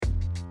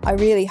I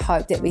really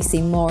hope that we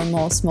see more and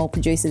more small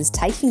producers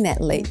taking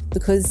that leap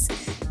because,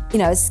 you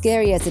know, as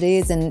scary as it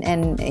is and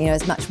you know,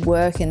 as much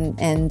work and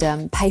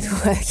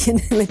paperwork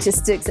and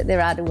logistics that there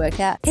are to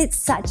work out, it's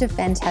such a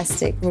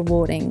fantastic,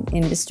 rewarding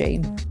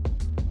industry.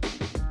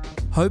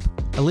 Hope,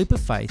 a leap of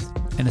faith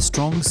and a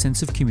strong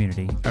sense of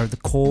community are at the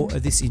core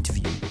of this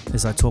interview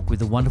as I talk with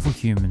the wonderful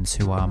humans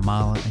who are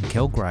Mahlah and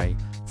Kel Grey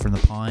from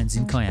the Pines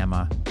in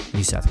Kiama,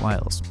 New South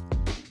Wales.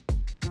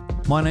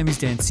 My name is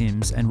Dan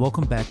Sims and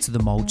welcome back to the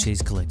MOULD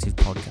Cheese Collective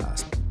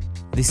podcast.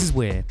 This is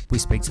where we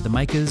speak to the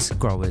makers,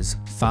 growers,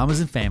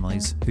 farmers and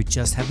families who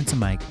just happen to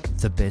make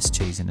the best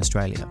cheese in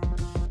Australia.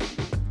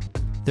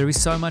 There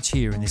is so much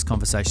here in this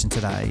conversation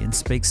today and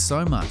speaks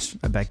so much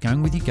about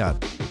going with your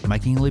gut,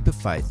 making a leap of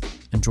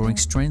faith and drawing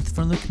strength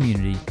from the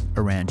community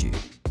around you.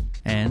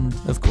 And,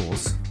 of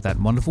course, that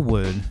wonderful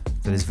word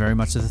that is very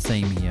much of the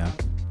theme here,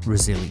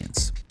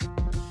 resilience.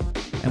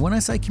 And when I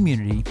say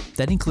community,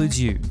 that includes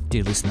you,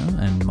 dear listener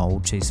and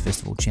MOULD Cheese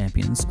Festival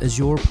champions, as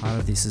you're a part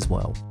of this as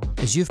well,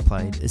 as you've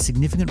played a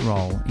significant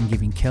role in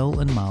giving Kel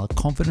and Mahlah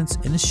confidence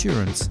and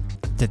assurance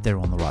that they're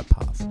on the right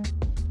path.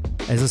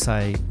 As I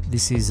say,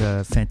 this is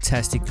a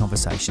fantastic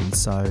conversation,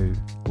 so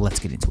let's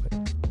get into it.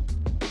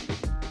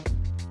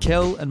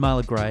 Kel and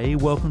Mahlah Grey,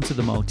 welcome to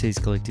the MOULD Cheese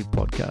Collective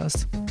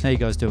podcast. How are you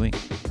guys doing?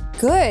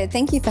 Good.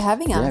 Thank you for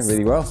having us. Yeah,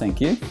 really well,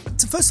 thank you.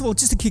 So first of all,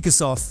 just to kick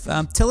us off,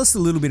 tell us a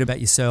little bit about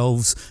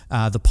yourselves,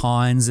 the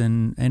Pines,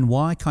 and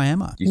why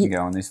Kiama? You can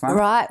go on this one.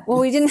 Right. Well,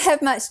 we didn't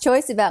have much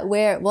choice about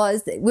where it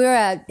was. We're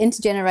an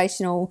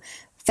intergenerational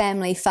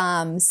family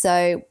farm,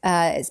 so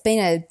it's been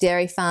a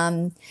dairy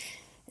farm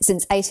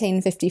since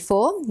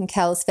 1854, and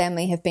Kel's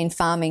family have been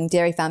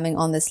dairy farming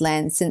on this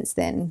land since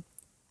then.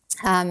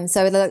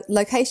 So the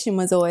location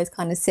was always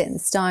kind of set in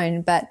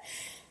stone, but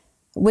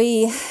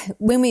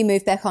when we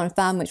moved back on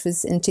farm, which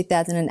was in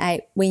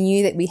 2008, we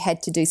knew that we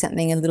had to do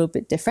something a little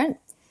bit different.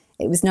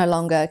 It was no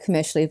longer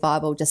commercially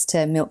viable just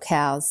to milk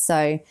cows.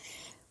 So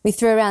we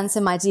threw around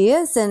some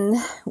ideas and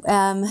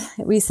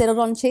we settled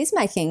on cheese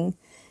making.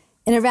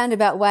 In a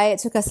roundabout way, it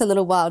took us a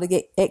little while to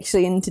get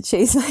actually into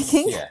cheese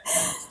making. Yeah.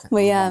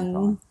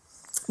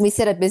 We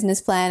set a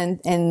business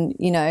plan and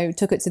you know,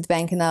 took it to the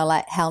bank and they were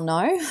like, hell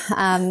no.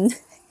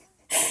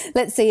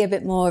 Let's see a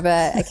bit more of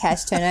a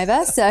cash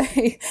turnover. So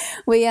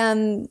we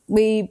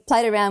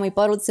played around, we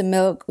bottled some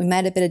milk, we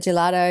made a bit of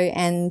gelato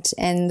and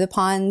the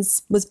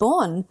Pines was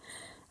born.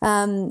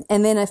 And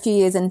then a few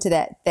years into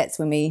that, that's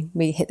when we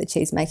hit the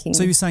cheese making.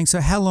 So you're saying,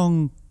 so how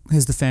long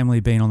has the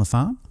family been on the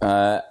farm?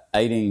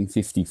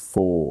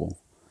 1854.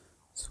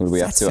 So what are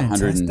we up to?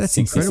 Fantastic.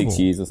 166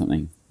 years or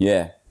something.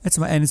 Yeah.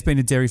 And it's been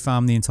a dairy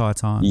farm the entire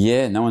time.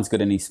 Yeah, no one's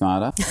got any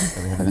smarter.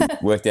 We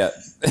haven't worked out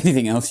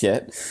anything else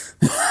yet.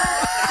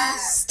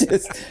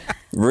 Just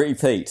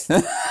repeat.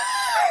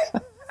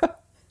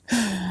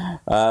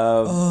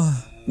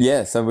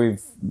 Yeah, so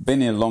we've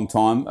been here a long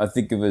time. I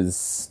think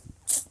it's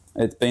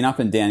been up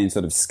and down in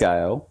sort of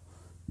scale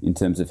in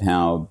terms of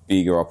how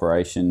big your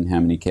operation, how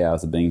many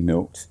cows are being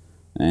milked.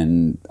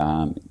 And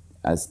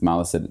as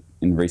Mahlah said,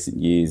 in recent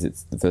years,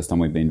 it's the first time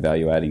we've been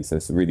valuating. So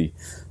it's really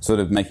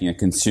sort of making a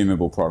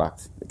consumable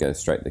product that goes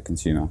straight to the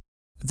consumer.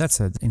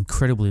 That's an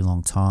incredibly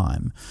long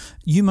time.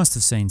 You must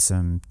have seen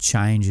some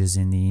changes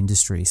in the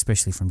industry,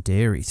 especially from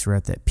dairy,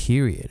 throughout that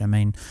period. I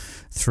mean,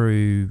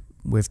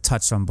 we've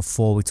touched on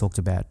before, we talked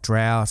about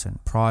drought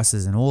and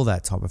prices and all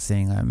that type of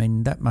thing. I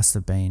mean, that must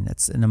have been,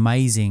 it's an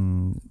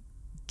amazing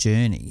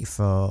journey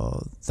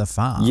for the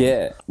farm.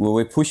 Yeah, well,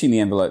 we're pushing the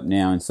envelope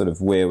now in sort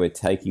of where we're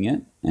taking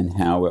it and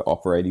how we're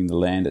operating the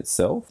land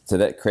itself. So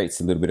that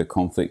creates a little bit of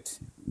conflict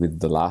with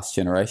the last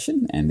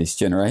generation and this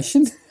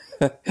generation.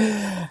 But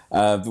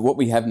what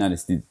we have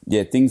noticed is,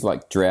 things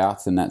like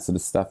drought and that sort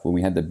of stuff. When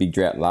we had the big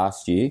drought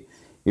last year,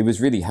 it was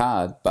really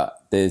hard,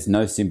 but there's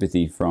no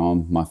sympathy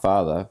from my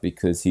father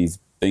because he's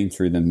been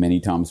through them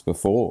many times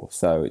before.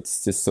 So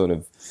it's just sort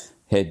of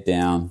head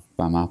down,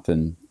 bum up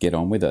and get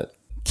on with it.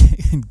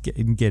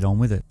 Get on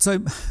with it. So,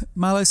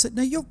 Mahlah, so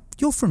now you're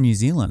from New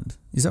Zealand,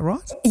 is that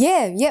right?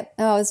 Yeah, yep.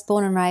 I was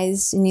born and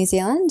raised in New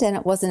Zealand, and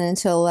it wasn't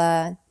until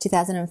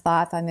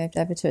 2005 I moved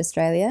over to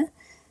Australia,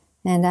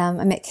 and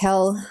I met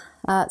Kel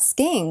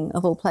skiing,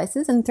 of all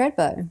places, in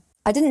Thredbo.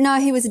 I didn't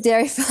know he was a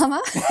dairy farmer.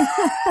 It's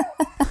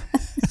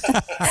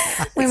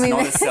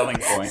not a selling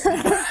point.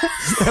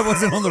 That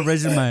wasn't on the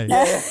resume.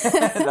 Yeah,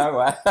 no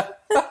way.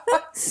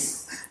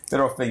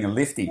 Better off being a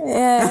lifty.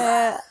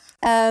 Yeah.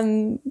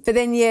 But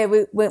then,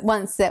 we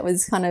once that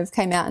was kind of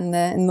came out in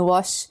the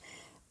wash,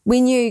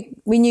 we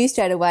knew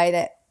straight away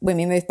that when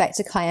we moved back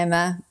to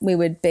Kiama, we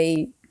would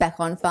be back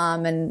on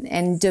farm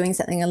and doing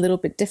something a little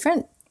bit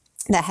different.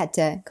 That had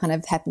to kind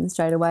of happen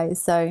straight away.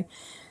 So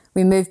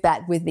we moved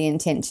back with the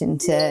intention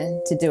to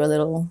do a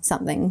little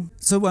something.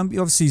 So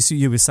obviously,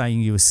 you were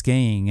saying you were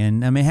skiing,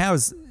 and I mean,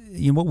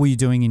 what were you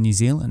doing in New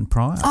Zealand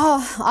prior?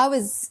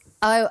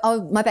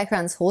 My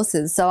background's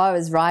horses, so I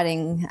was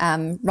riding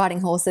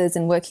horses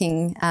and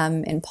working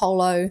in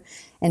polo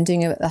and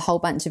doing a whole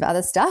bunch of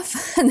other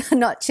stuff,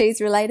 not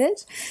cheese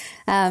related.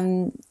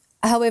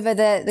 However,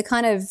 the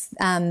kind of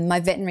my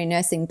veterinary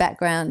nursing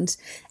background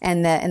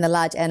and the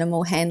large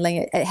animal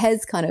handling, it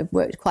has kind of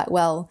worked quite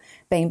well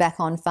being back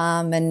on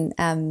farm.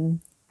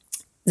 And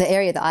the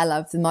area that I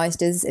love the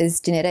most is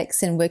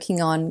genetics and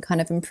working on kind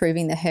of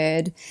improving the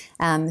herd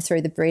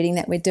through the breeding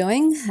that we're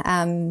doing.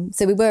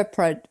 So we were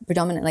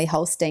predominantly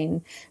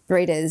Holstein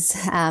breeders,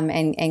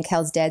 and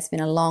Kel's dad's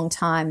been a long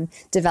time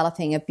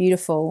developing a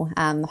beautiful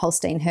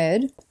Holstein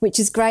herd, which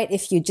is great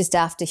if you're just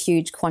after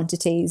huge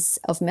quantities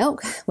of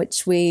milk,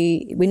 which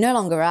we no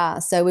longer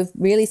are. So we've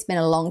really spent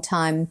a long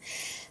time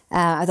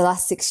over the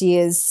last 6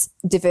 years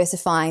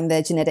diversifying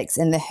the genetics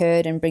in the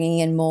herd and bringing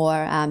in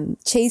more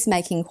cheese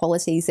making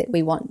qualities that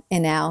we want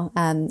in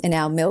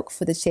our milk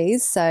for the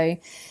cheese. So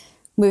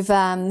we've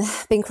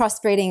been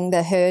crossbreeding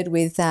the herd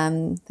with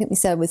I think we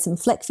started with some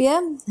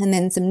Fleckvier and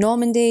then some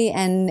Normandy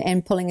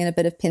and pulling in a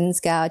bit of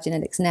Pinsgau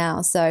genetics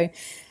now. So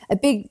a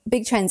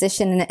big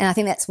transition, and I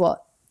think that's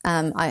what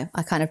I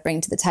kind of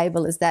bring to the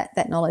table, is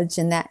that knowledge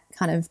and that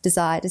kind of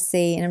desire to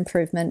see an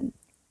improvement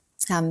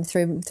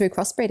through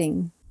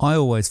crossbreeding. I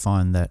always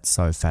find that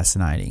so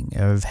fascinating,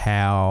 of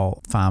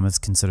how farmers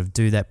can sort of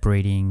do that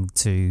breeding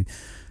to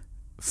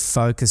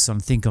focus on,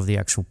 think of the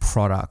actual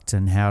product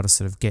and how to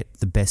sort of get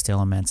the best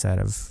elements out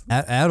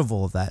of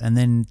all of that, and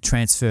then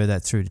transfer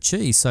that through to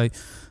cheese. So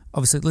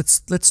obviously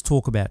let's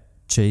talk about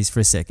cheese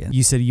for a second.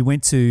 You said you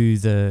went to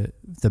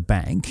the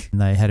bank and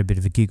they had a bit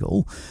of a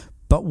giggle,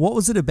 but what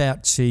was it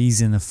about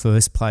cheese in the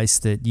first place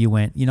that you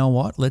went, you know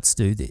what, let's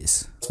do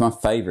this? It's my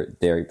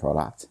favourite dairy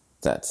product.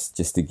 That's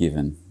just a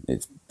given.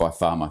 It's by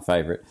far my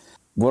favourite.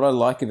 What I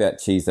like about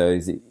cheese, though,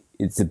 is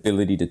its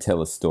ability to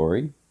tell a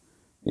story.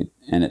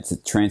 And it's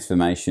a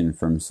transformation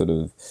from sort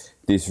of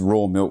this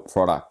raw milk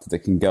product that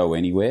can go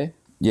anywhere.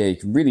 Yeah, you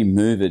can really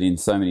move it in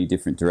so many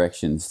different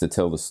directions to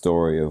tell the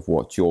story of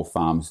what your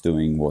farm's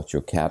doing, what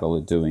your cattle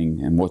are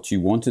doing, and what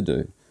you want to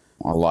do.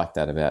 I like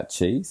that about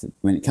cheese.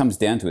 When it comes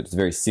down to it, it's a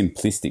very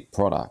simplistic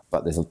product,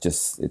 but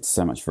it's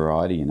so much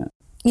variety in it.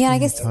 Yeah, I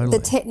guess totally.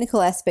 The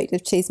technical aspect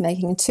of cheese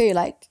making too,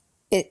 like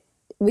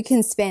we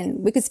could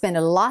spend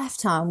a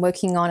lifetime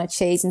working on a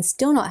cheese and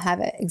still not have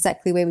it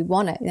exactly where we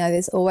want it. You know,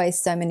 there's always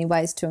so many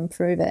ways to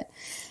improve it.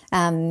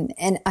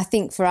 And I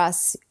think for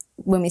us,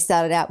 when we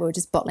started out, we were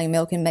just bottling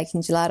milk and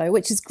making gelato,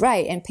 which is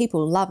great and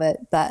people love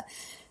it. But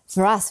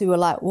for us, we were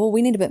like, well,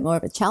 we need a bit more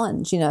of a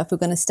challenge, you know, if we're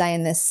going to stay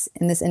in this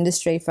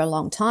industry for a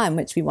long time,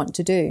 which we want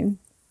to do.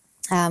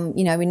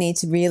 You know, we need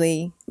to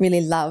really, really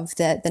love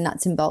the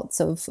nuts and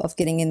bolts of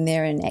getting in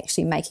there and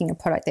actually making a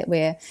product that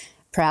we're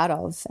proud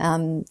of.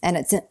 And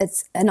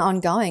it's an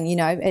ongoing, you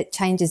know, it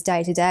changes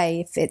day to day.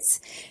 If it's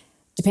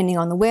depending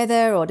on the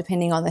weather or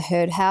depending on the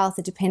herd health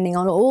or depending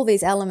on all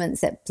these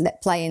elements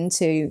that play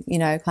into, you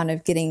know, kind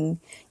of getting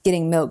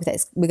milk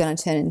that we're going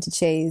to turn into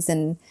cheese.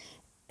 And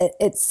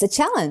it's a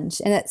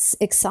challenge and it's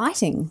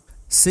exciting.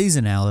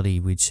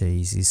 Seasonality with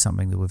cheese is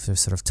something that we've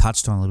sort of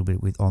touched on a little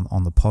bit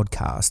on the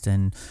podcast.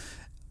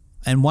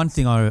 And one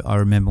thing I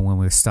remember when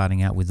we were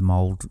starting out with the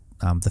Mould,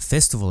 the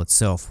festival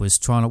itself, was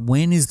trying to,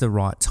 when is the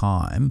right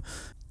time,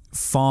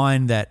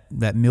 find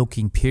that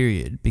milking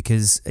period,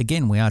 because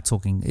again, we are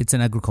talking, it's an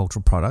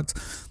agricultural product.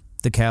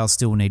 The cows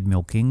still need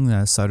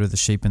milking, so do the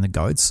sheep and the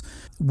goats.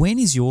 When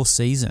is your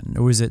season,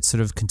 or is it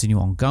sort of continue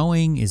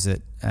ongoing? Is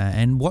it,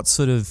 and what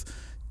sort of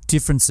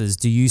differences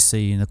do you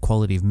see in the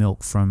quality of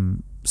milk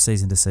from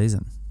season to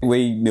season?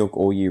 We milk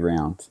all year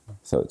round,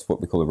 so it's what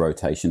we call a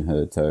rotation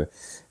herd. So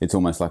it's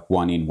almost like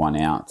one in, one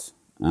out,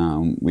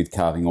 with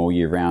calving all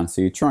year round.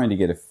 So you're trying to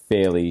get a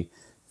fairly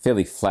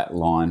flat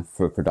line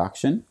for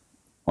production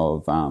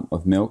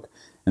of milk,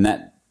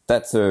 and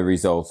that's a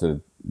result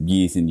of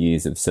years and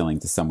years of selling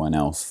to someone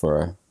else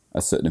for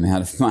a certain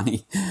amount of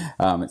money.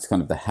 It's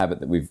kind of the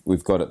habit that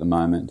we've got at the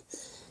moment.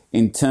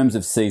 In terms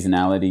of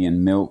seasonality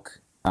and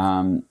milk,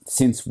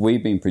 since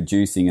we've been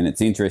producing, and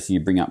it's interesting you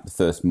bring up the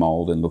first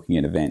mould and looking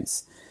at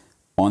events.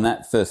 On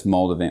that first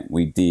mould event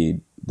we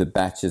did, the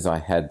batches I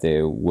had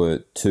there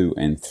were 2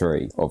 and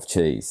 3 of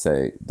cheese.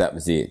 So that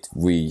was it.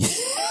 We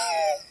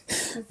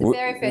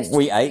very first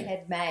we cheese ate we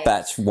had made.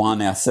 batch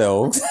 1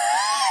 ourselves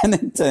and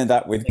then turned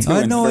up with 2 and 3. I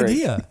had no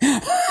idea.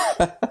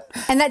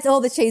 And that's all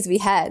the cheese we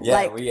had. Yeah,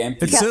 like, we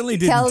emptied. It certainly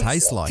didn't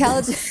taste like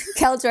it.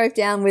 Kel drove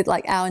down with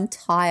like our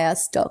entire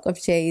stock of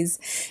cheese,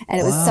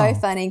 and it was so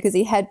funny because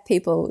he had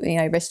people, you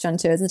know,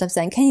 restaurateurs and stuff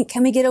saying,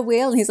 "Can we get a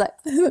wheel?" And he's like,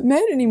 "I haven't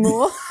made any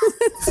more."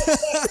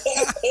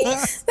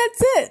 That's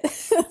it.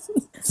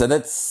 So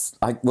that's,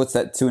 what's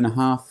that,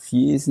 2.5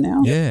 years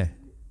now? Yeah,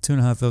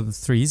 2.5,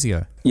 3 years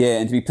ago. Yeah,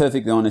 and to be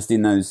perfectly honest,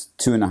 in those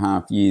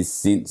 2.5 years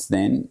since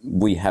then,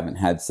 we haven't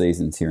had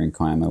seasons here in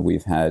Kiama.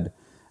 We've had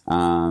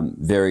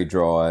very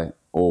dry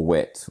or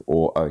wet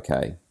or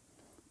okay.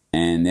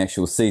 And the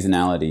actual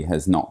seasonality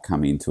has not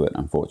come into it,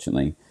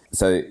 unfortunately.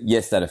 So,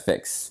 yes, that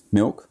affects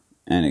milk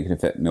and it can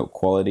affect milk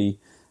quality.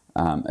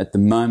 At the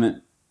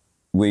moment,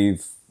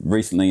 we've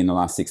recently, in the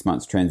last 6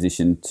 months,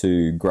 transitioned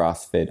to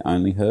grass-fed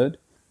only herd.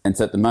 And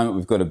so at the moment,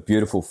 we've got a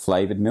beautiful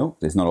flavoured milk.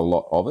 There's not a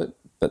lot of it,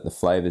 but the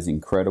flavour's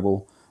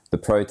incredible. The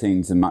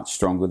proteins are much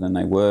stronger than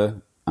they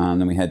were.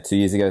 than we had 2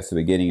 years ago, so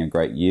we're getting a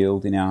great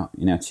yield in our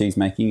cheese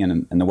making,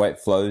 and the way it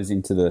flows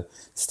into the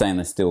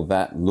stainless steel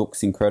vat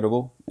looks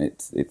incredible.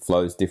 It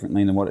flows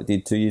differently than what it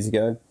did 2 years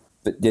ago.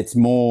 But it's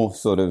more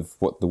sort of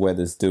what the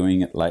weather's doing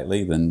it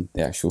lately than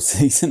the actual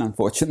season,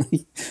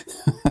 unfortunately.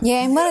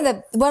 Yeah, and one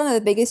of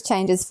the biggest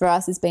changes for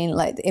us has been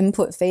like the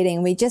input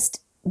feeding. We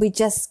just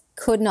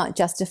could not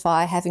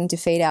justify having to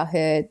feed our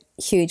herd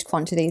huge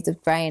quantities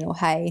of grain or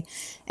hay,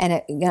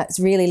 and it's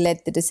really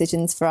led the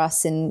decisions for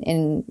us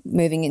in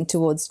moving in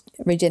towards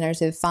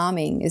regenerative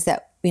farming. Is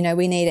that we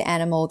need an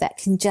animal that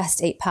can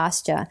just eat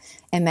pasture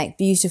and make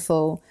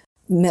beautiful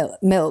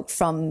milk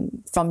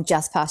from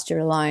just pasture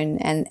alone,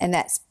 and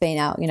that's been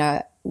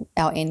our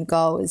end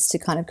goal, is to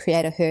kind of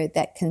create a herd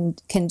that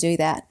can do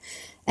that.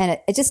 And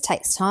it just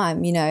takes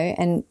time,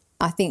 and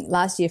I think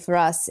last year for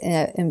us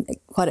in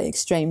quite an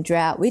extreme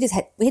drought, we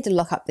had to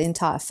lock up the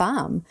entire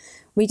farm.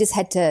 We just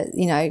had to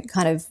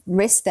kind of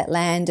rest that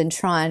land and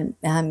try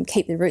and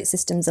keep the root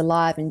systems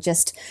alive and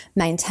just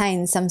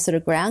maintain some sort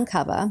of ground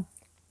cover.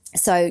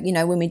 So,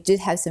 when we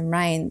did have some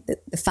rain,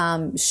 the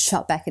farm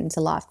shot back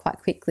into life quite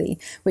quickly,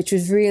 which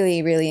was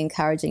really, really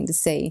encouraging to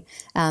see.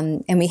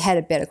 And we had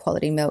a better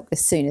quality milk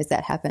as soon as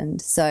that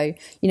happened. So,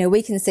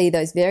 we can see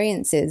those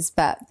variances,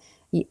 but,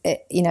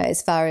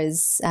 as far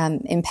as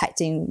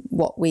impacting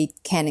what we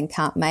can and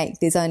can't make,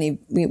 we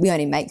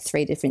only make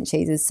 3 different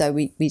cheeses. So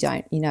we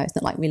don't, it's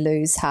not like we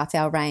lose half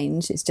our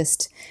range. It's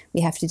just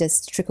we have to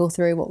just trickle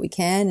through what we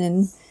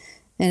can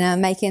and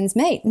make ends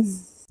meet.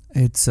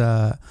 It's...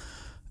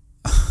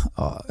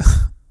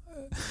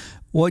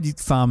 what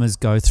farmers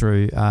go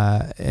through,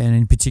 and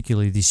in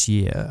particularly this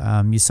year,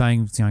 you're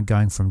saying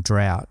going from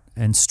drought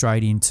and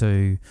straight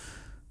into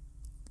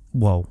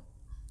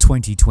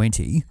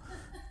 2020,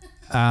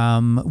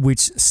 which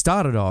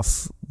started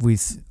off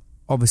with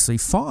obviously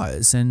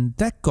fires, and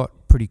that got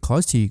pretty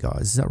close to you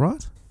guys. Is that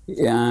right?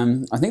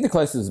 I think the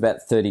closest was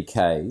about 30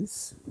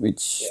 k's,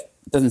 which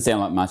doesn't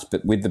sound like much,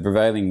 but with the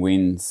prevailing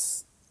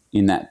winds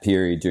in that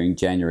period during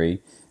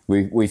January,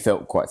 we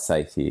felt quite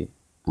safe here.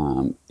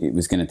 It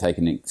was going to take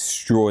an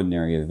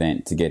extraordinary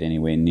event to get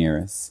anywhere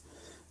near us.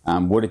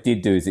 What it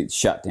did do is it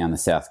shut down the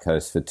south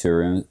coast for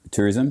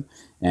tourism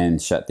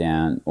and shut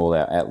down all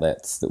our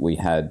outlets that we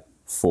had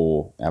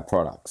for our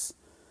products.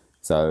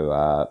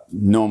 So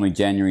normally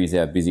January is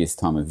our busiest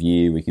time of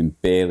year. We can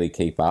barely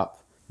keep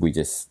up. We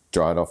just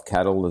dried off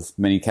cattle, as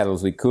many cattle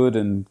as we could,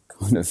 and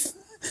kind of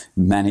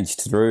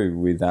managed through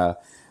with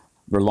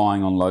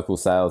relying on local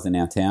sales in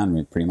our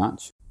town pretty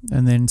much.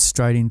 And then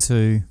straight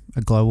into a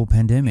global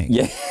pandemic.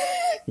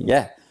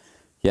 Yep.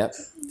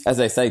 As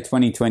they say,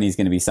 2020 is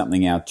going to be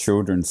something our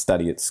children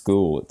study at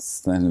school.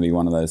 It's going to be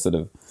one of those sort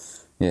of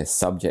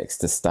subjects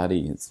to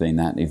study. It's been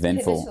that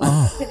eventful.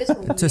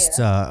 Pivotal just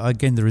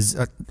again,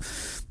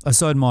 I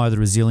so admire the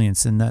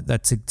resilience, and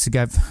that to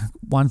go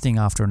one thing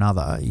after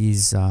another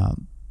is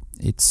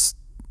it's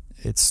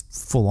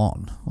full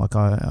on. Like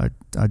I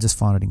just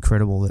find it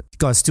incredible that you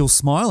guys are still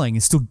smiling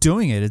and still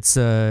doing it. It's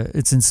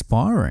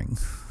inspiring.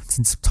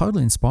 It's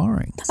totally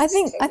inspiring. I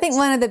think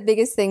one of the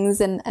biggest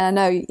things, and I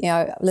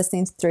know,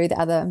 listening through the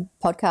other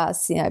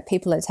podcasts,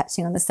 people are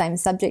touching on the same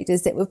subject,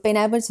 is that we've been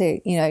able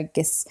to,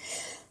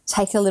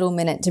 take a little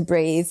minute to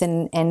breathe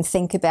and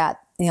think about,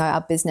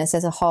 our business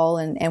as a whole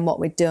and what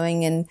we're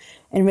doing and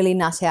really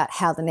nut out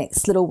how the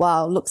next little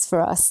while looks for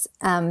us.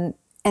 And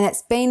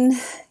it's been,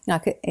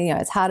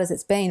 as hard as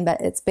it's been, but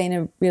it's been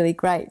a really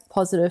great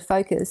positive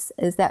focus,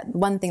 is that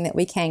one thing that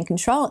we can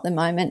control at the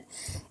moment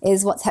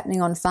is what's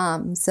happening on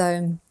farm.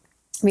 So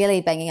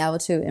really being able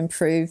to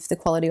improve the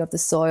quality of the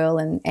soil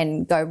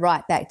and go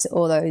right back to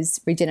all those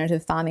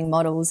regenerative farming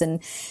models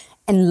and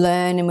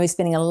learn. And we're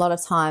spending a lot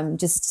of time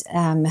just,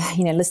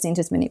 listening to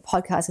as many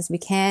podcasts as we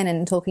can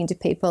and talking to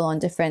people on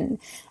different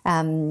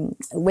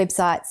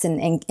websites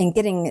and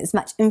getting as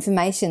much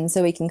information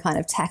so we can kind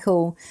of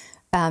tackle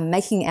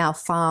making our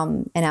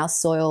farm and our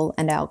soil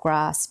and our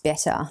grass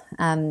better.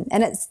 And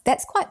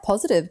that's quite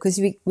positive,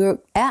 because we're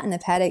out in the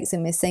paddocks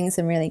and we're seeing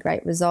some really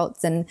great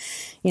results. And,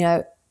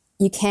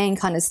 you can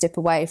kind of step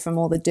away from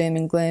all the doom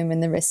and gloom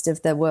and the rest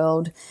of the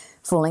world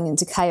falling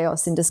into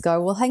chaos and just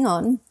go, well, hang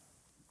on.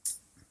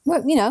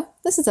 Well,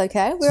 this is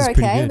okay. We're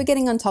okay. We're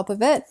getting on top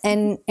of it.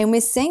 And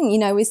we're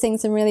seeing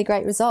some really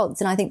great results.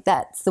 And I think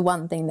that's the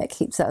one thing that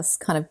keeps us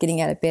kind of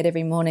getting out of bed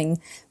every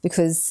morning,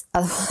 because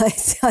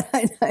otherwise, I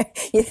don't know,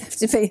 you'd have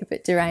to be a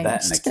bit deranged.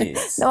 That and the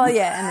kids. Oh,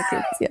 yeah, and the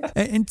kids,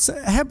 yeah. And so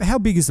how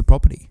big is the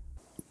property?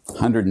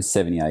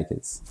 170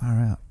 acres. Far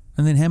out.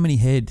 And then how many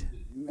head?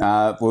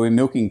 We're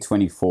milking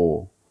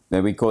 24.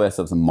 We call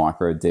ourselves a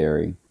micro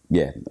dairy.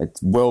 Yeah,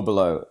 it's well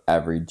below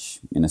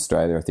average in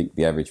Australia. I think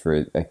the average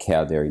for a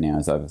cow dairy now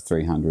is over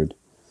 300.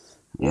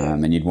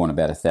 And you'd want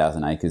about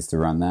 1,000 acres to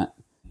run that.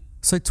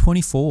 So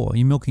 24,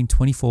 you're milking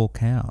 24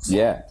 cows?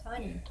 Yeah.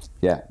 Tiny.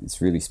 Yeah,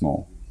 it's really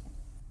small.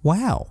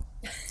 Wow.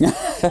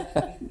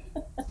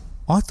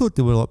 I thought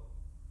there were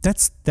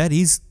that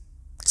is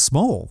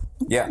small.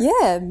 Yeah.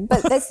 Yeah,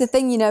 but that's the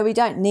thing, we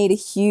don't need a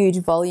huge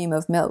volume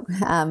of milk,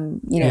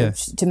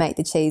 to make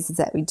the cheeses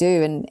that we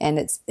do. And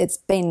it's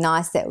been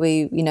nice that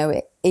we,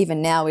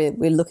 even now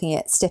we're looking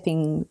at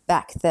stepping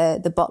back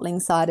the bottling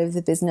side of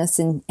the business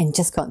and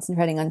just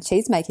concentrating on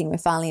cheese making. We're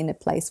finally in a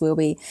place where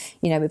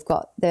we've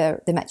got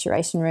the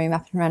maturation room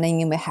up and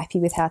running and we're happy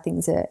with how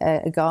things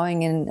are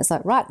going. And it's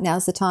like, right,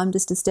 now's the time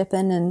just to step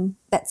in and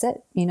that's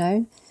it,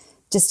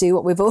 just do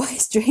what we've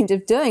always dreamed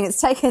of doing.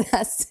 It's taken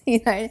us,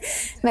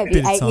 maybe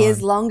 8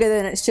 years longer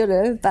than it should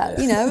have, but,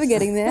 we're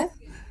getting there.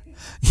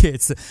 Yeah,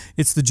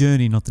 it's the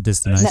journey, not the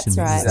destination, That's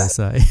right. as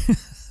they say.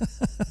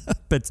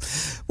 But,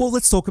 well,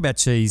 let's talk about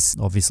cheese,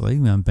 obviously,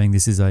 being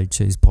this is a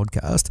cheese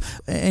podcast.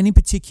 And in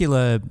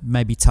particular,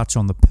 maybe touch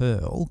on the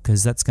pearl,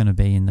 because that's going to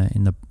be in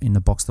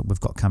the box that we've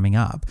got coming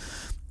up.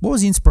 What was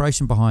the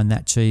inspiration behind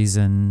that cheese?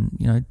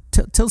 And,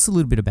 tell us a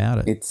little bit about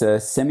it. It's a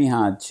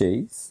semi-hard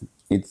cheese.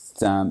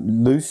 It's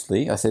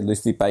loosely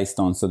based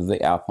on sort of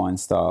the Alpine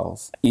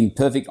styles. In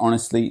perfect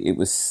honesty, it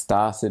was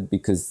started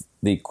because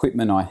the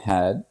equipment I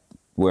had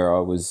where I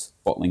was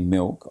bottling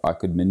milk, I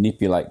could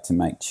manipulate to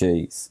make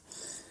cheese.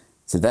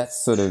 So that's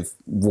sort of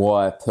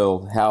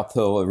how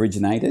Pearl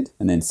originated.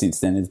 And then since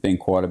then, there's been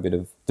quite a bit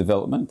of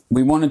development.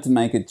 We wanted to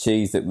make a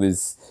cheese that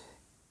was,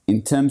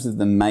 in terms of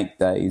the make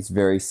days,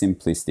 very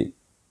simplistic.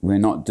 We're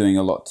not doing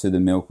a lot to the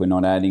milk. We're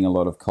not adding a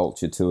lot of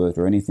culture to it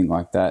or anything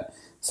like that,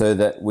 so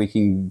that we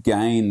can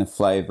gain the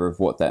flavour of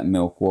what that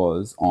milk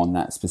was at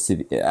that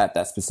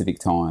specific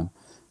time,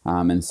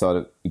 and sort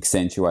of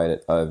accentuate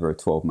it over a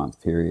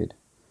 12-month period.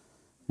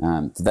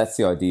 So that's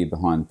the idea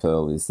behind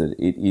Pearl, is that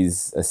it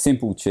is a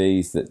simple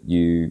cheese that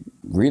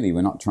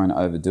we're not trying to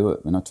overdo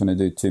it. We're not trying to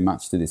do too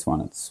much to this one.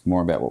 It's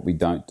more about what we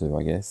don't do,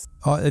 I guess.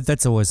 Oh,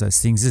 that's always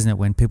those things, isn't it?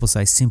 When people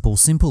say simple,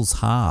 simple's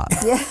hard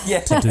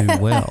to do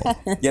well.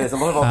 Yeah, there's a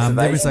lot of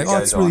observation. They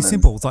say, it's really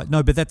simple. It's like,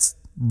 no, but that's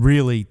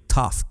really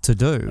tough to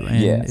do.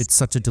 And It's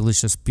such a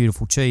delicious,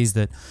 beautiful cheese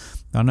that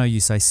I know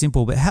you say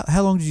simple, but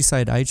how long did you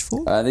say it aged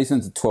for? These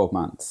ones are 12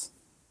 months.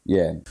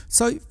 Yeah.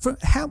 So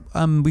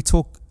we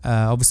talk,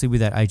 obviously, with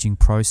that aging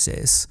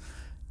process,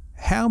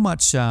 how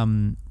much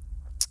in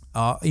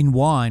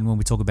wine, when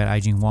we talk about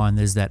aging wine,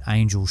 there's that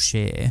angel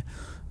share.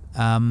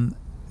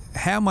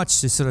 How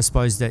much to sort of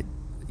suppose that,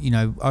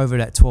 over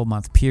that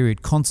 12-month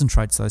period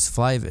concentrates those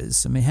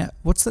flavours? I mean,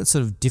 what's that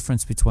sort of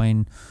difference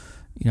between,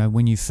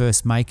 when you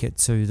first make it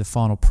to the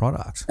final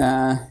product?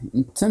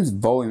 In terms of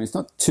volume, it's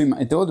not too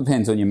much. It all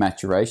depends on your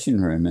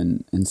maturation room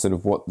and sort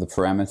of what the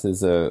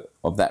parameters are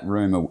of that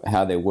room, or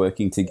how they're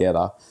working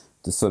together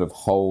to sort of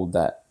hold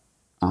that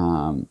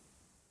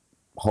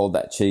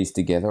cheese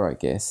together, I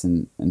guess,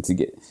 and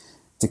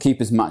to keep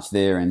as much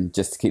there and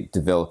just to keep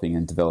developing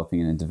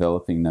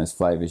those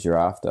flavours you're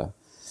after.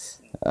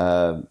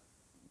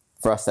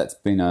 For us, that's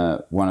been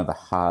one of the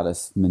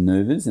hardest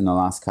manoeuvres in the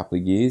last couple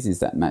of years, is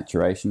that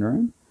maturation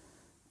room.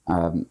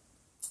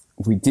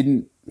 We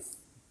didn't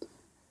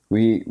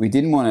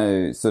want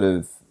to sort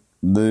of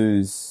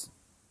lose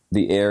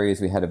the areas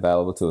we had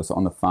available to us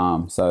on the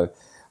farm. So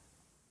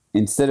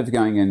instead of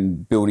going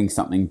and building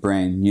something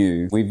brand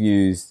new, we've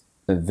used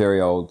a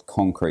very old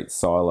concrete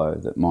silo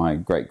that my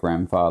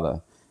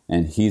great-grandfather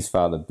and his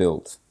father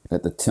built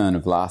at the turn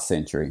of last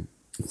century.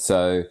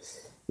 So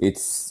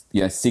it's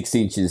 6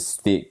 inches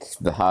thick,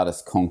 the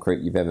hardest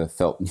concrete you've ever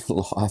felt in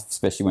your life,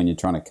 especially when you're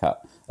trying to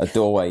cut a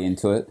doorway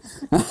into it.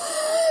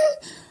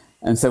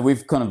 And so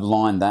we've kind of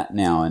lined that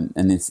now, and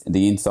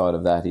the inside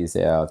of that is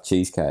our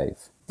cheese cave.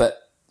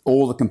 But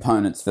all the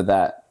components for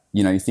that,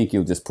 you think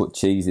you'll just put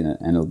cheese in it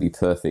and it'll be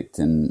perfect,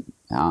 and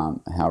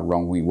how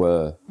wrong we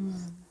were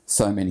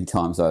so many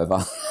times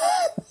over.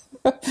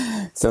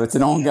 So it's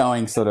an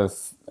ongoing sort of,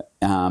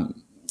 so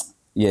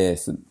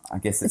I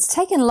guess it's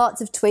taken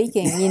lots of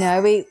tweaking.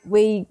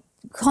 We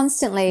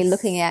constantly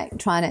looking at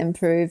trying to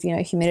improve,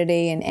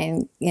 humidity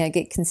and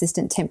get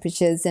consistent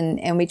temperatures,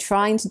 and we're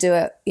trying to do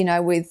it,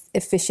 with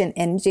efficient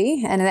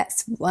energy, and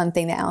that's one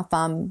thing that our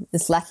farm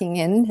is lacking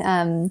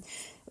in.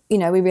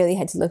 We really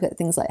had to look at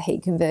things like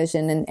heat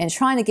conversion and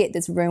trying to get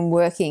this room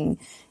working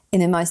in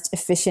the most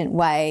efficient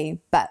way,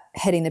 but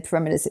hitting the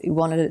parameters that we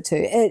wanted it to.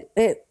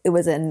 It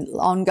was an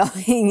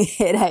ongoing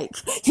headache.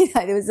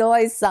 There was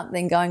always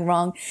something going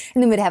wrong,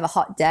 and then we'd have a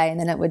hot day, and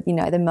then it would,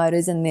 the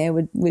motors in there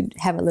would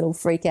have a little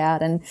freak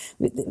out, and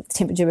the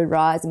temperature would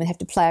rise, and we'd have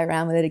to play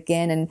around with it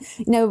again.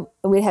 And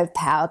we'd have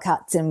power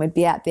cuts, and we'd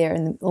be out there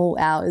in all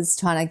hours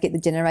trying to get the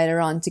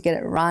generator on to get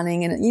it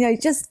running, and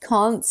just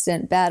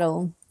constant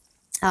battle.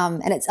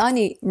 And it's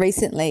only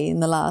recently, in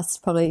the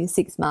last probably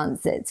 6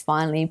 months, that it's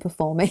finally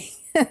performing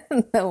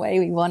the way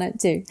we want it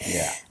to.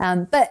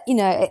 Yeah. But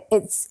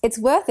it's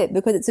worth it,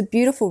 because it's a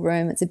beautiful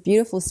room, it's a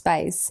beautiful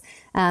space,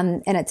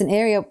 and it's an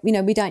area.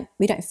 We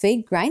don't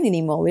feed grain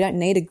anymore. We don't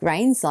need a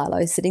grain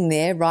silo sitting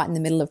there right in the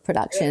middle of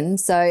production.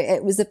 So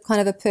it was a kind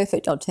of a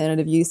perfect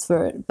alternative use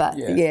for it. But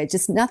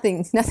just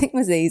nothing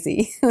was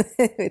easy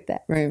with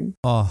that room.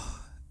 Oh,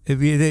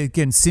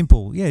 Again,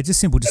 simple. Yeah, just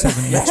simple. Just have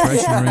a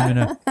maturation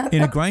room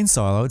in a grain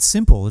silo. It's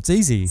simple. It's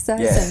easy. So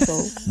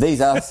simple.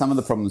 These are some of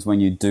the problems when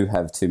you do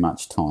have too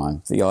much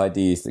time. The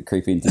ideas that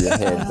creep into your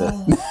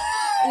head.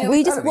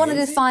 We just wanted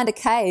to find a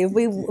cave.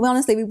 We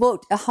honestly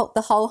walked the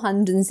whole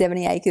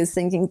 170 acres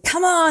thinking,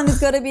 come on, there's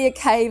got to be a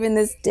cave in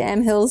this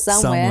damn hill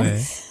somewhere.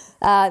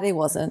 There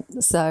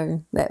wasn't.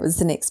 So that was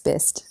the next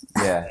best.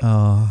 Yeah.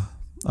 Oh,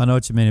 I know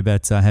what you mean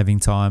about having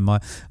time.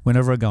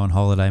 Whenever I go on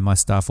holiday, my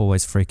staff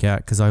always freak out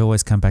because I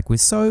always come back with,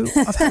 so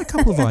I've had a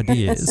couple of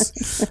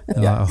ideas.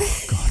 And like, oh,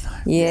 God, no.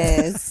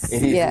 Yes.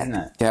 It is, isn't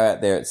it? Go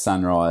out there at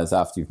sunrise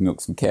after you've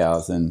milked some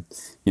cows and,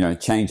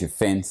 change a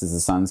fence as the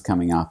sun's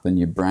coming up and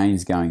your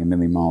brain's going a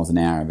million miles an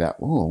hour about,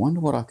 I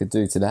wonder what I could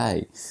do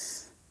today.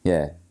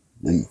 Yeah.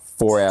 And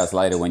 4 hours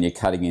later when you're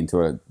cutting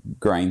into a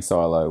grain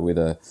silo with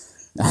a...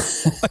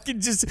 I can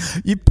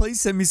you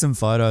please send me some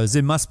photos.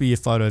 There must be a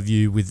photo of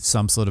you with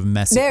some sort of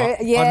massive.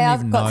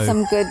 I've got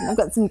some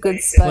good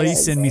photos.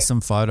 Please send me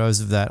some photos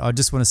of that. I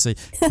just want to see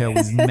Kel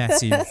with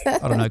massive,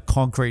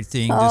 concrete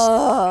thing,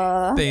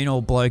 just being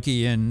all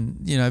blokey and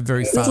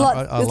very fun.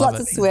 There's lots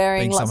of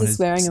swearing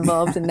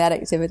involved in that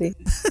activity.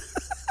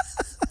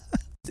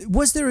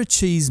 Was there a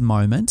cheese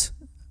moment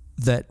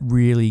that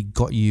really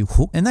got you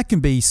hooked? And that can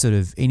be sort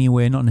of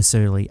anywhere, not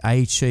necessarily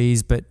a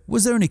cheese, but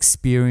was there an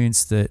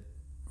experience that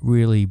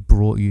really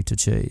brought you to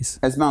cheese?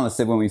 As Mahlah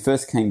said, when we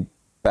first came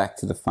back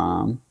to the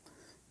farm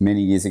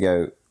many years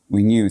ago,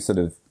 we knew sort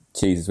of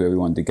cheeses where we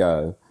wanted to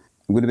go.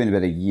 It would have been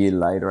about a year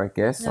later, I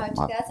guess. No,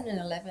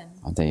 2011.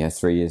 Oh, there you go,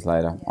 3 years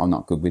later. Yeah. I'm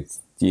not good with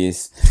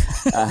years.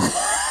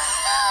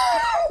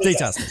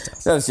 Details.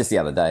 That was just the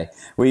other day.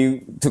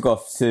 We took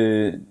off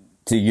to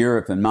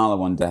Europe and Mahlah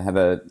wanted to have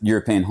a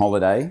European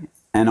holiday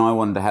and I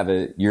wanted to have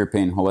a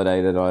European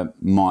holiday that I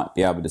might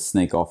be able to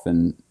sneak off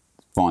and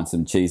find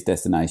some cheese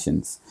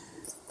destinations.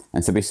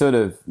 And so we sort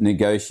of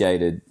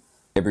negotiated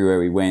everywhere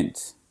we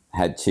went,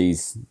 had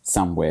cheese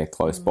somewhere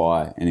close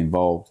by and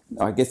involved.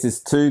 I guess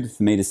there's two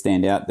for me to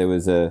stand out. There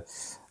was a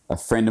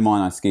friend of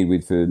mine I skied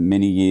with for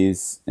many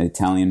years, an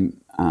Italian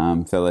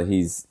fella.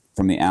 He's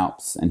from the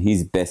Alps and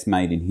his best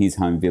mate in his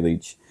home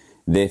village,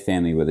 their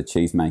family were the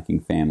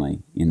cheese-making family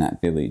in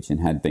that village and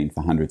had been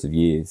for hundreds of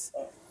years.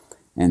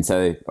 And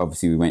so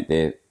obviously we went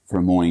there for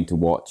a morning to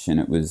watch and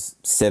it was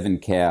 7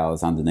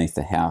 cows underneath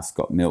the house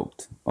got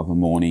milked of a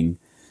morning.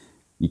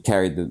 You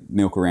carried the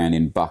milk around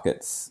in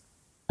buckets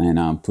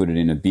and put it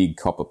in a big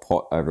copper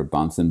pot over a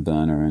Bunsen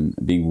burner and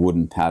a big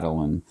wooden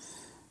paddle. And,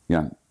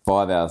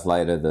 5 hours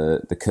later,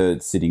 the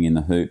curd's sitting in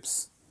the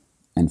hoops.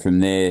 And from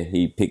there,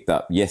 he picked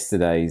up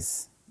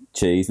yesterday's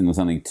cheese, and there was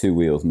only 2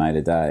 wheels made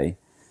a day.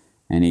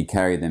 And he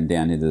carried them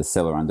down into the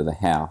cellar under the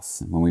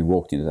house. And when we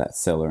walked into that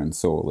cellar and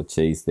saw all the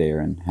cheese there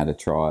and had a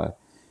try,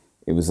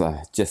 it was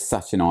just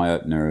such an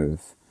eye-opener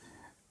of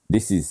we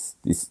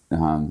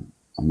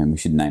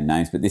should name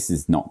names, but this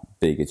is not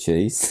Bega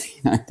cheese.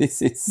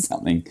 This is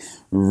something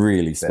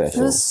really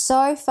special. It was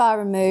so far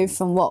removed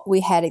from what we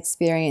had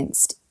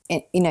experienced.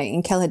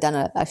 And Kel had done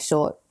a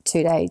short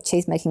 2-day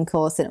cheese-making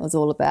course, and it was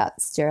all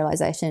about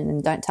sterilisation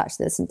and don't touch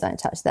this and don't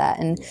touch that.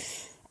 And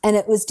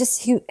it was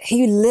just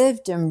he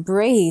lived and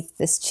breathed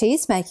this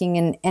cheese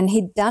making, and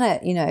he'd done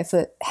it,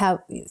 for 8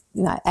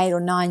 or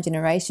 9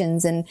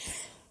 generations. And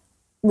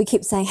we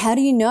kept saying, how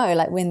do you know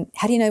when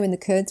the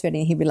curd's ready?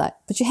 And he'd be like,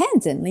 put your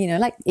hands in,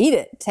 eat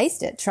it,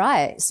 taste it,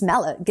 try it,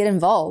 smell it, get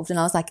involved. And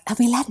I was like, are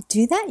we allowed to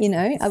do that?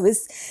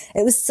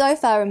 It was so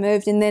far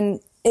removed. And then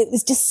it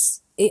was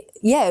just,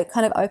 it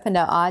kind of opened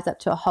our eyes up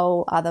to a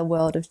whole other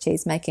world of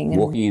cheese making.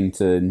 Walking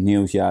into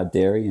Neil's Yard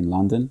Dairy in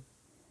London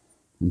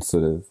and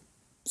sort of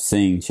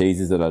seeing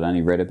cheeses that I'd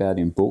only read about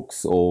in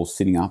books all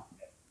sitting up,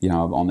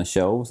 on the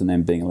shelves and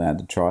then being allowed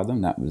to try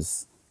them. That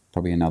was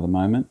probably another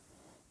moment.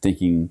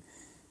 Thinking,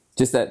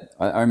 just that,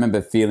 I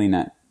remember feeling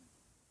that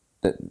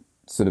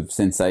sort of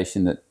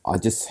sensation that I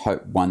just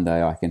hope one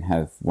day I can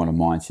have one of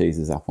my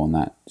cheeses up on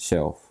that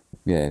shelf.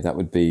 Yeah,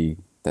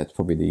 that's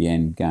probably the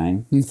end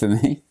game for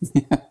me.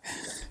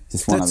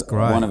 Just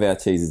one of our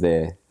cheeses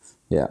there.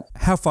 Yeah.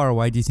 How far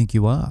away do you think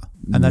you are?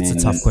 And that's a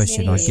tough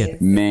question. I get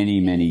it.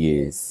 Many, many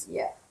years.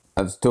 Yeah.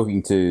 I was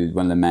talking to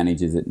one of the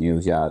managers at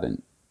Neil's Yard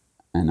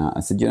and I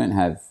said, you don't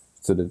have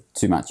sort of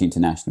too much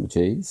international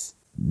cheese?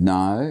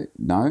 No.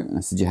 And I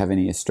said, do you have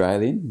any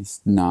Australian? He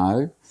said, no.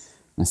 And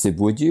I said,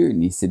 would you?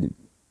 And he said,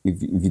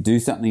 if you do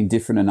something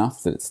different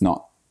enough that it's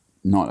not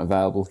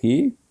available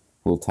here,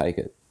 we'll take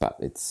it. But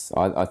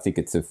I think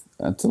it's a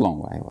long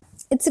way away.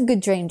 It's a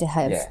good dream to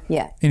have,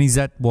 yeah. And is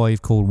that why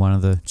you've called one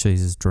of the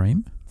cheeses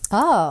Dream?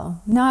 Oh,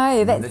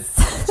 no.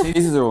 The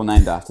cheeses are all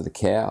named after the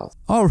cows.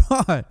 Oh,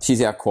 right.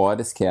 She's our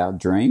quietest cow,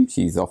 Dream.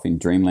 She's off in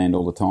Dreamland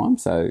all the time,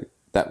 so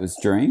that was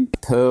Dream.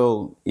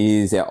 Pearl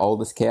is our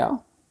oldest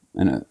cow,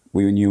 and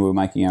we knew we were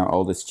making our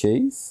oldest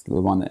cheese,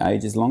 the one that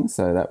ages long,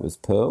 so that was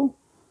Pearl.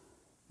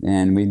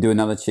 And we do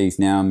another cheese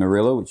now,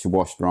 Marilla, which is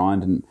washed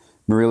rind, and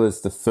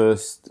Marilla's the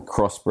first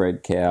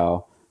crossbred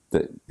cow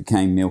that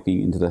became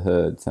milking into the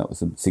herd, so it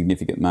was a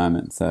significant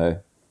moment. So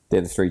they're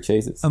the 3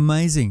 cheeses.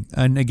 Amazing.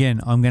 And again,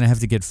 I'm going to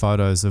have to get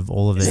photos of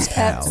all of these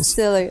cows.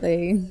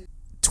 Absolutely.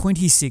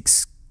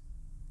 26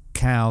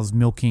 cows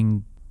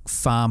milking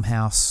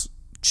farmhouse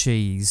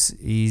cheese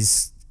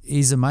is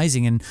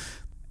amazing, and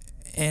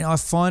I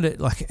find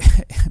it like,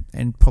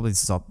 and probably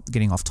this is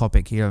getting off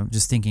topic here, I'm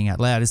just thinking out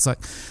loud, it's like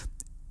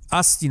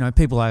us,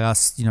 people like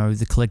us,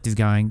 the collective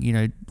going,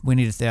 we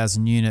need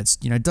 1,000 units,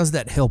 does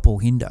that help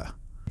or hinder?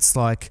 It's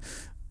like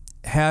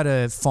how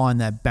to find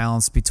that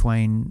balance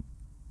between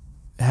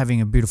having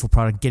a beautiful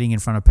product, getting in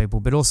front of people,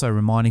 but also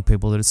reminding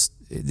people that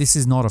this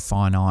is not a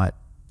finite.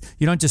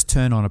 You don't just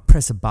turn on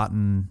press a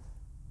button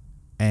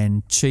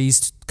and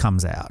cheese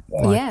comes out.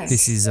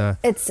 This is an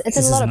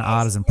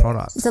artisan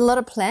product. It's a lot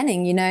of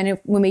planning, and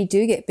when we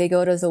do get big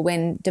orders or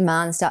when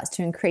demand starts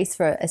to increase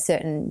for a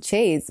certain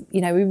cheese,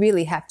 we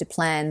really have to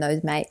plan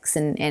those makes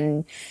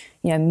and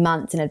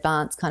months in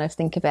advance kind of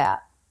think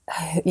about,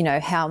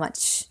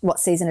 what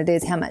season it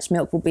is, how much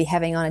milk we'll be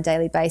having on a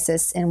daily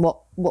basis, and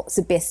what's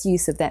the best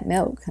use of that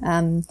milk.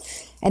 And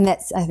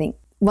that's, I think,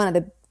 one of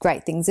the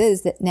great things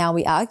is that now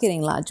we are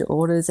getting larger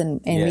orders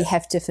and we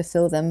have to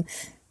fulfill them.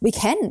 We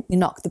can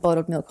knock the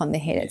bottled milk on the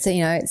head. It's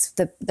it's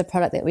the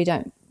product that we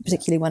don't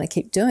particularly want to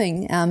keep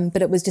doing,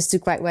 but it was just a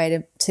great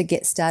way to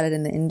get started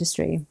in the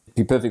industry. To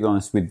be perfectly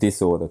honest, with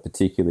this order,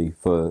 particularly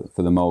for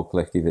the MOULD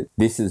Collective,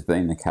 this has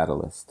been the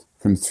catalyst.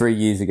 From 3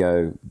 years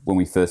ago when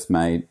we first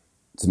made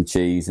some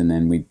cheese and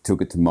then we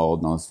took it to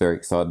MOULD, and I was very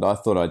excited. I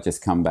thought I'd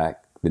just come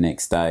back the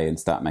next day and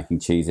start making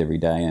cheese every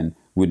day and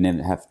would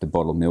never have to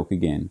bottle milk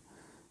again.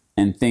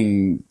 And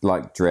things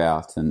like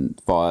drought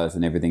and fires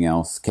and everything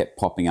else kept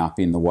popping up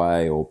in the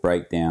way, or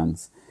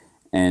breakdowns.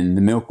 And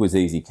the milk was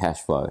easy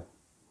cash flow.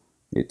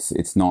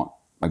 It's not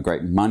a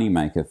great money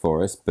maker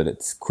for us, but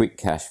it's quick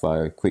cash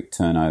flow, quick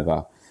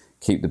turnover,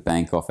 keep the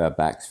bank off our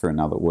backs for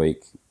another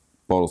week,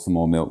 bottle some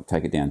more milk,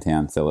 take it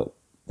downtown, sell it,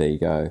 there you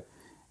go.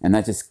 And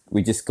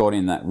we just got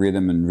in that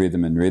rhythm. And with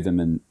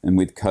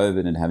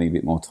COVID and having a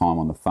bit more time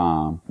on the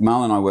farm,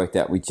 Mahlah and I worked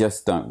out we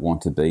just don't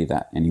want to be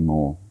that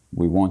anymore.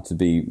 We want to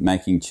be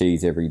making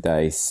cheese every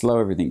day, slow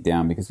everything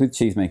down, because with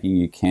cheese making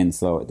you can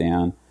slow it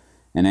down.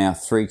 And our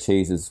 3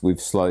 cheeses,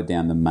 we've slowed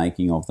down the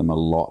making of them a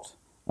lot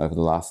over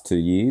the last 2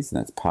 years, and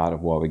that's part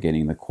of why we're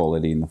getting the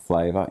quality and the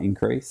flavour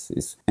increase.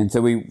 And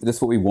so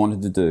that's what we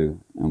wanted to do,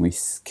 and we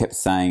kept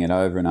saying it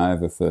over and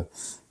over for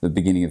the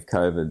beginning of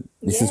COVID.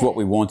 This is what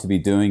we want to be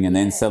doing, and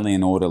then suddenly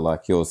an order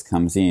like yours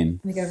comes in.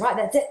 We go, right,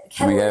 that's it.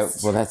 And we go,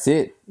 well, that's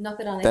it. Knock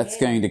it on. That's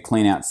going to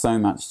clean out so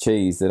much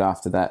cheese that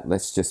after that,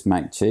 let's just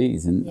make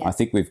cheese. And I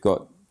think we've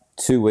got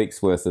 2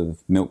 weeks worth of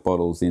milk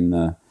bottles in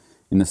the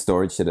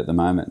storage shed at the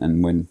moment,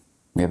 and when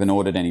we haven't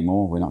ordered any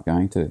more, we're not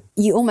going to.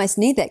 You almost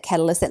need that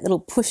catalyst, that little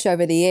push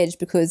over the edge,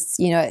 because,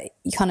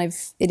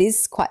 it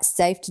is quite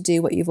safe to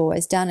do what you've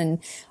always done. And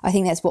I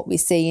think that's what we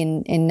see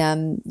in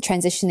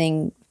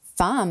transitioning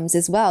farms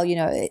as well.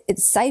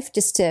 It's safe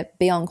just to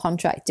be on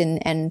contract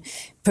and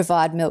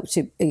provide milk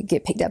to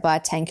get picked up by a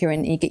tanker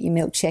and you get your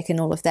milk check and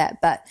all of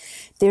that. But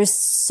there's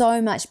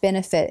so much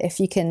benefit if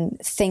you can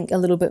think a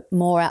little bit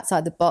more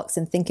outside the box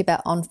and think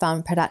about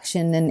on-farm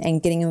production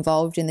and getting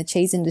involved in the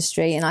cheese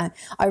industry. And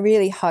I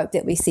really hope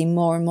that we see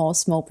more and more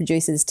small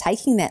producers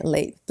taking that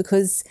leap,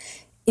 because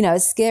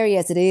as scary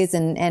as it is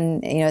and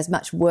as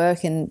much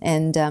work and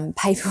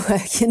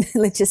paperwork and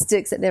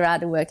logistics that there are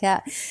to work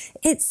out,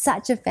 it's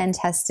such a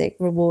fantastic,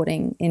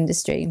 rewarding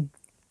industry.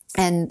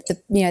 And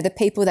the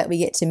people that we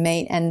get to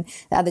meet and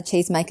the other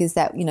cheesemakers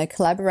that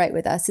collaborate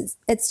with us,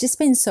 it's just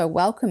been so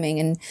welcoming,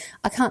 and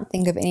I can't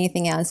think of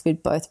anything else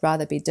we'd both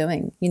rather be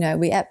doing.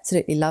 We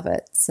absolutely love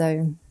it.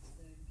 So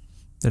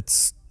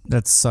that's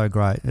so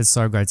great. It's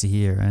so great to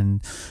hear,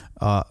 and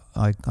I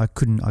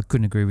couldn't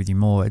agree with you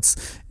more.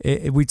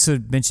 We sort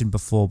of mentioned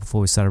before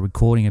we started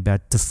recording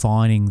about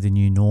defining the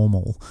new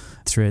normal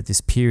throughout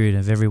this period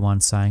of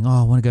everyone saying,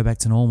 "Oh, I want to go back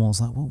to normal." It's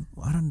like, well,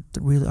 I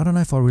don't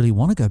know if I really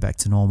want to go back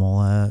to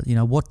normal.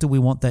 What do we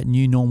want that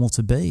new normal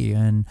to be?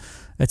 And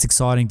it's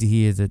exciting to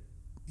hear that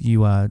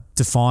you are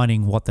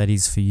defining what that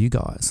is for you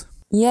guys.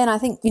 Yeah, and I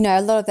think,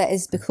 a lot of that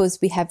is because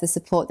we have the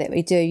support that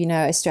we do.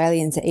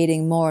 Australians are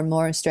eating more and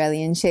more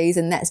Australian cheese,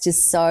 and that's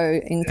just so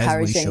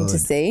encouraging to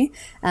see.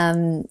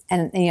 And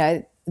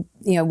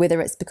whether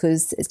it's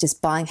because it's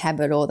just buying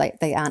habit or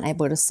they aren't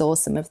able to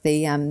source some of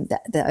the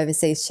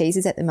overseas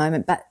cheeses at the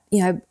moment, but,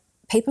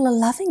 people are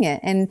loving it.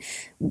 And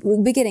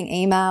we're getting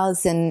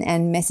emails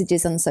and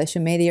messages on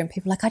social media, and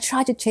people are like, I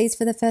tried your cheese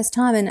for the first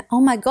time and,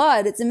 oh, my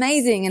God, it's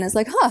amazing. And it's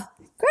like,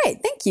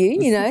 great, thank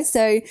you.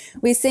 So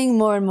we're seeing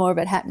more and more of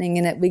it happening,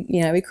 and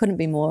we couldn't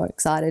be more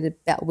excited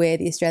about where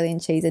the Australian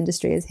cheese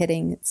industry is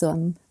heading. It's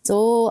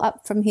all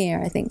up from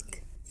here, I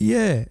think.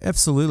 Yeah,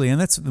 absolutely,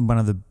 and that's one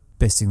of the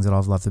best things that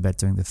I've loved about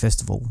doing the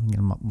festival.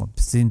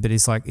 But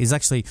it's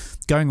actually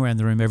going around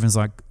the room. Everyone's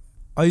like,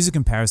 I use a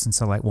comparison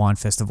to like wine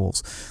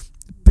festivals,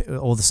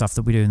 all the stuff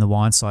that we do in the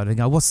wine side. I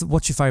go,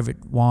 what's your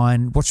favourite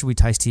wine? What should we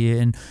taste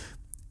here? And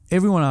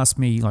everyone asked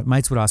me, like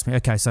mates would ask me,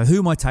 okay, so who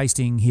am I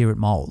tasting here at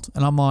MOULD?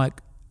 And I'm like,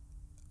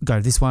 go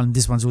this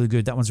one's really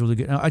good, that one's really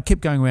good. And I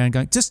kept going around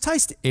going, just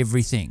taste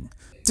everything.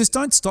 Just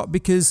don't stop,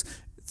 because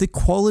the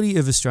quality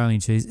of Australian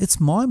cheese, it's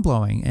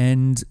mind-blowing.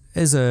 And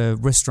as a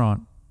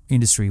restaurant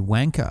industry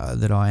wanker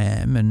that I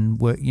am, and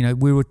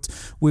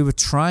we were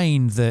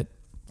trained that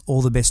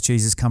all the best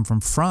cheeses come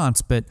from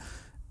France, but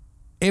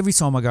every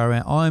time I go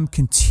around, I'm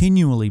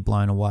continually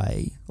blown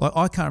away. Like,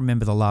 I can't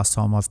remember the last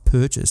time I've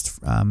purchased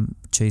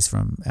cheese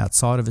from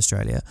outside of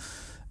Australia.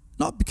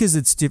 Not because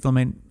it's different.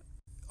 I mean,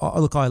 I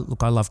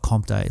love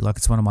Comté. Like,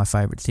 it's one of my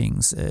favourite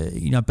things.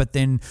 But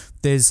then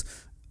there's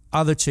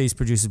other cheese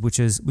producers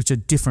which are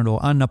different or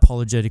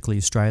unapologetically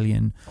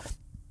Australian.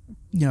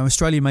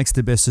 Australia makes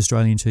the best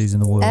Australian cheese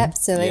in the world.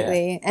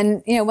 Absolutely. Yeah.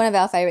 And, one of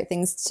our favourite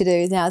things to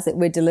do now is that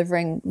we're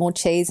delivering more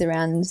cheese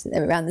around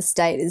the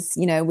state is,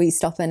 we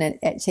stop in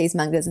at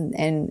cheesemongers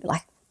and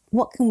like,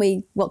 what can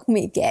we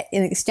get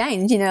in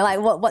exchange?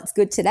 What's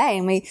good today?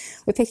 And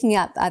we're picking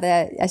up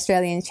other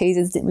Australian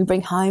cheeses that we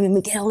bring home and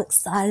we get all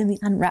excited and we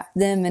unwrap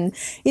them. And,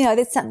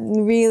 there's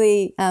something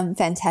really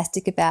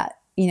fantastic about,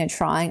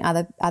 trying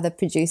other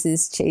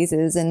producers'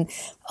 cheeses and,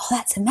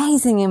 that's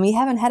amazing. And we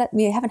haven't had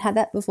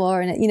that before.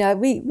 And,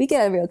 we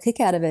get a real kick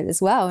out of it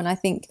as well. And I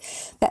think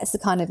that's the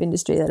kind of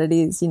industry that it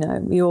is.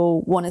 We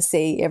all want to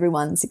see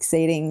everyone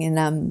succeeding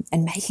and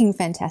making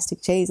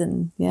fantastic cheese.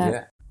 And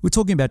yeah. We're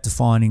talking about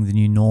defining the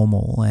new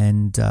normal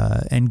and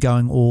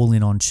going all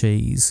in on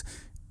cheese.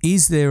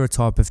 Is there a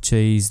type of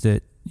cheese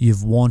that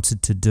you've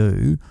wanted to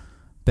do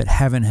but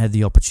haven't had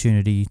the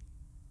opportunity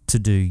to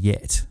do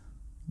yet?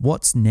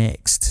 What's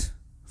next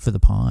for the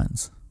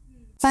Pines?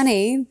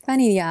 Funny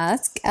you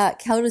ask.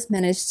 Kel just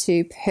managed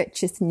to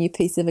purchase a new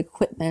piece of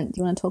equipment.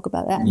 Do you want to talk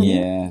about that?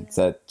 Yeah, it's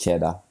a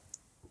cheddar.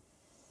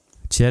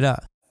 Cheddar?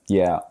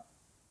 Yeah.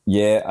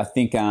 Yeah, I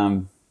think...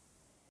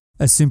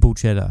 a simple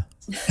cheddar.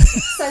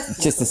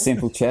 Just a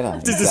simple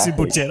cheddar. Just a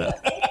simple cheddar.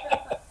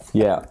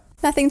 Yeah.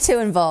 Nothing too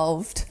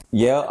involved.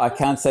 Yeah, I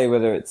can't say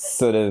whether it's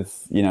sort of,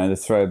 the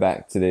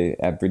throwback to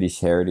our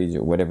British heritage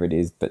or whatever it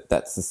is, but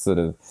that's the sort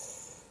of...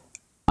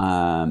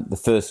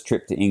 the first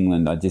trip to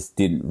England, I just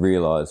didn't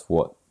realise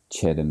what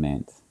cheddar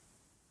meant.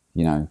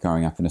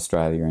 Growing up in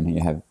Australia and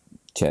you have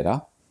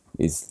cheddar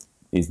is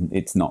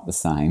it's not the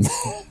same.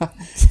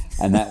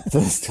 And that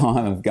first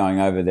time of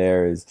going over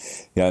there is,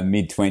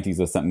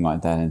 mid-20s or something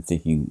like that, and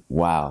thinking,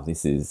 wow,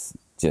 this is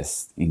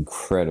just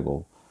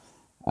incredible.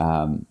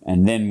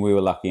 And then we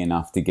were lucky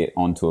enough to get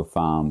onto a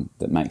farm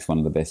that makes one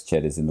of the best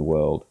cheddars in the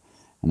world.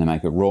 And they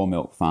make a raw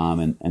milk farm.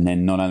 And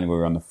then not only were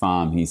we on the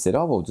farm, he said,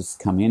 we'll just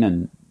come in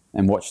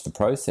and watch the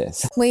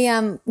process. We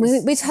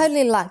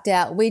totally lucked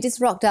out. We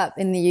just rocked up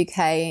in the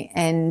UK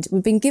and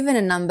we've been given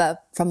a number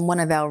from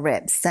one of our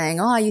reps saying,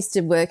 I used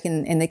to work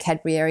in the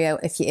Cadbury area.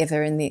 If you're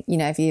ever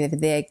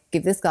there,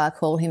 give this guy a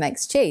call. He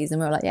makes cheese.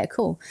 And we were like, yeah,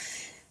 cool.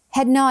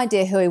 Had no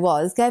idea who he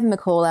was. Gave him a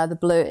call out of the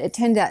blue. It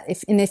turned out,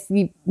 if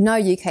you know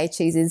UK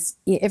cheeses,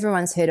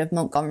 everyone's heard of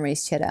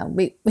Montgomery's cheddar.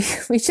 We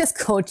just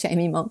called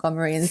Jamie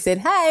Montgomery and said,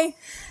 hey,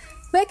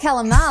 we're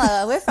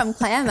Kalamala, we're from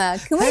Kiama.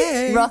 Can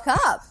we rock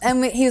up?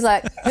 And he was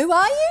like, who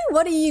are you?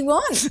 What do you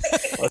want?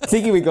 I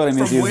think we got him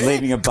as he was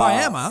leaving a bar.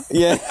 Kiama?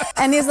 Yeah.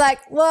 And he's like,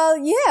 well,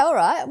 yeah, all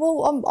right.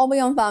 Well, I'll be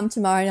on farm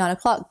tomorrow,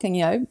 9:00.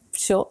 Can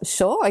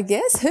sure, I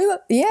guess. Who?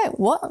 Yeah,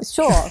 what?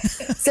 Sure.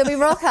 So we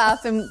rock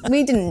up and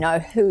we didn't know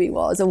who he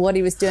was or what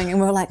he was doing.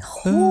 And we were like,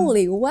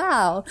 holy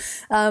wow.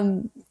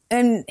 And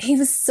he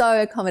was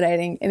so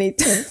accommodating. And he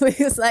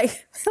was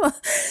like,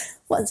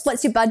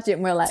 what's your budget?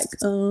 And we're like,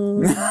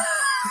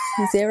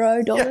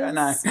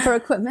 $0 for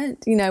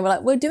equipment. We're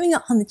like, we're doing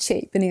it on the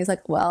cheap. And he was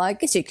like, well, I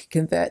guess you could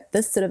convert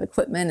this sort of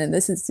equipment and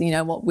this is,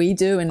 what we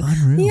do. And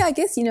Unreal. I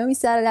guess, we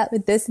started out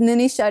with this. And then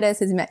he showed us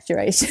his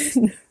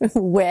maturation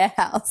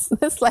warehouse,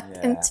 this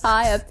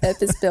entire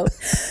purpose-built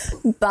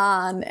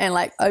barn,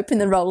 and opened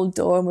the roll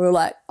door and we were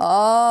like,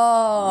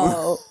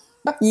 oh,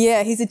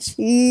 yeah, he's a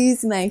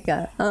cheese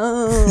maker.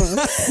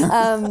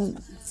 Oh.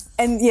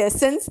 And yeah,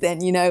 since then,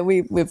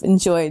 we've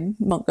enjoyed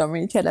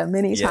Montgomery cheddar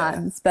many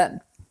times,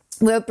 but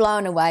we're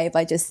blown away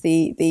by just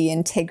the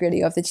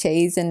integrity of the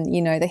cheese and,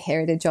 the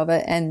heritage of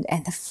it and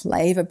the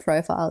flavour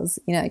profiles,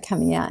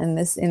 coming out in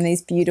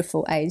these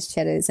beautiful aged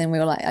cheddars. And we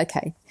were like,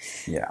 okay,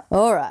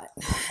 all right,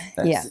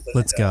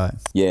 let's go.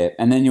 Yeah,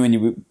 and then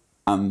when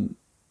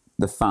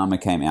the farmer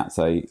came out,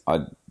 so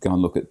I'd go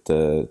and look at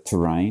the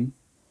terrain,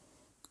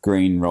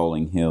 green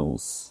rolling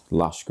hills,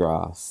 lush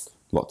grass,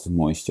 lots of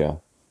moisture.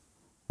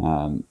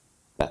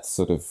 That's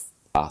sort of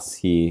us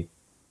here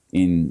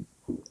in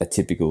a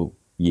typical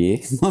year,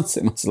 not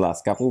so much the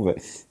last couple, but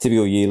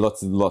typical year,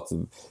 lots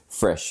of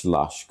fresh,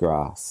 lush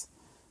grass,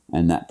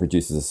 and that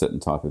produces a certain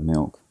type of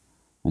milk,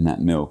 and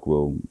that milk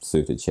will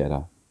suit a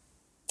cheddar.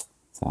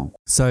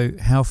 So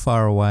how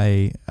far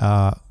away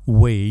are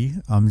we,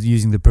 I'm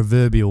using the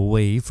proverbial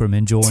we, from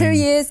enjoying... 2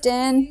 years,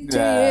 Dan, 2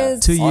 years.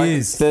 2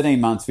 years. 13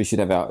 months we should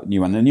have our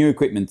new one. The new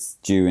equipment's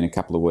due in a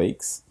couple of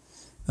weeks.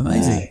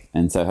 Amazing.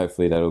 And so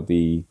hopefully that'll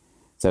be...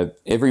 So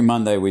every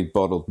Monday we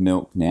bottled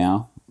milk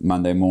now.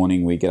 Monday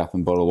morning we get up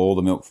and bottle all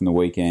the milk from the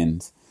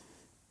weekend.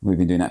 We've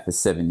been doing that for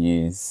 7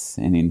 years.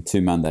 And in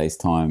 2 Mondays'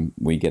 time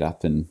we get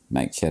up and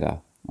make cheddar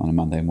on a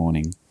Monday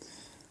morning.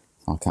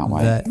 I can't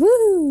wait.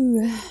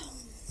 Woo!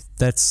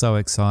 That's so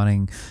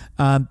exciting.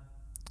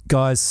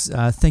 Guys,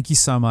 thank you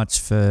so much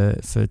for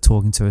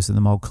talking to us at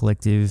the MOULD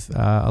Collective.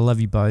 I love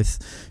you both.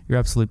 You're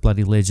absolute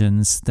bloody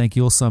legends. Thank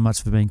you all so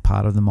much for being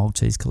part of the MOULD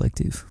Cheese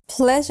Collective.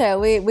 Pleasure.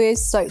 We're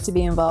stoked to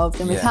be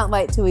involved, and we can't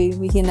wait till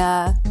we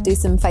can do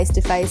some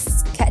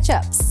face-to-face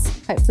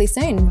catch-ups, hopefully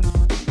soon.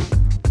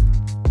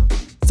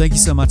 Thank you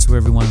so much to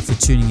everyone for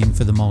tuning in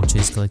for the MOULD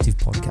Cheese Collective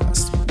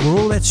podcast. We're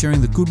all about sharing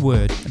the good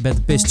word about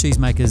the best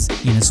cheesemakers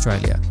in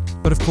Australia.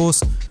 But of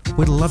course,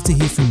 we'd love to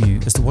hear from you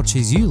as to what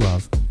cheese you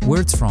love,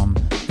 where it's from,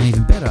 and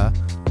even better,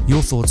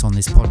 your thoughts on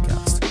this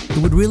podcast.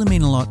 It would really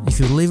mean a lot if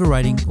you would leave a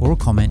rating or a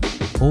comment,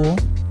 or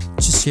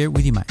just share it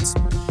with your mates.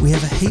 We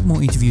have a heap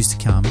more interviews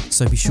to come,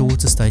 so be sure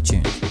to stay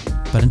tuned.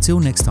 But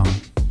until next time,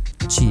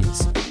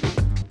 cheers.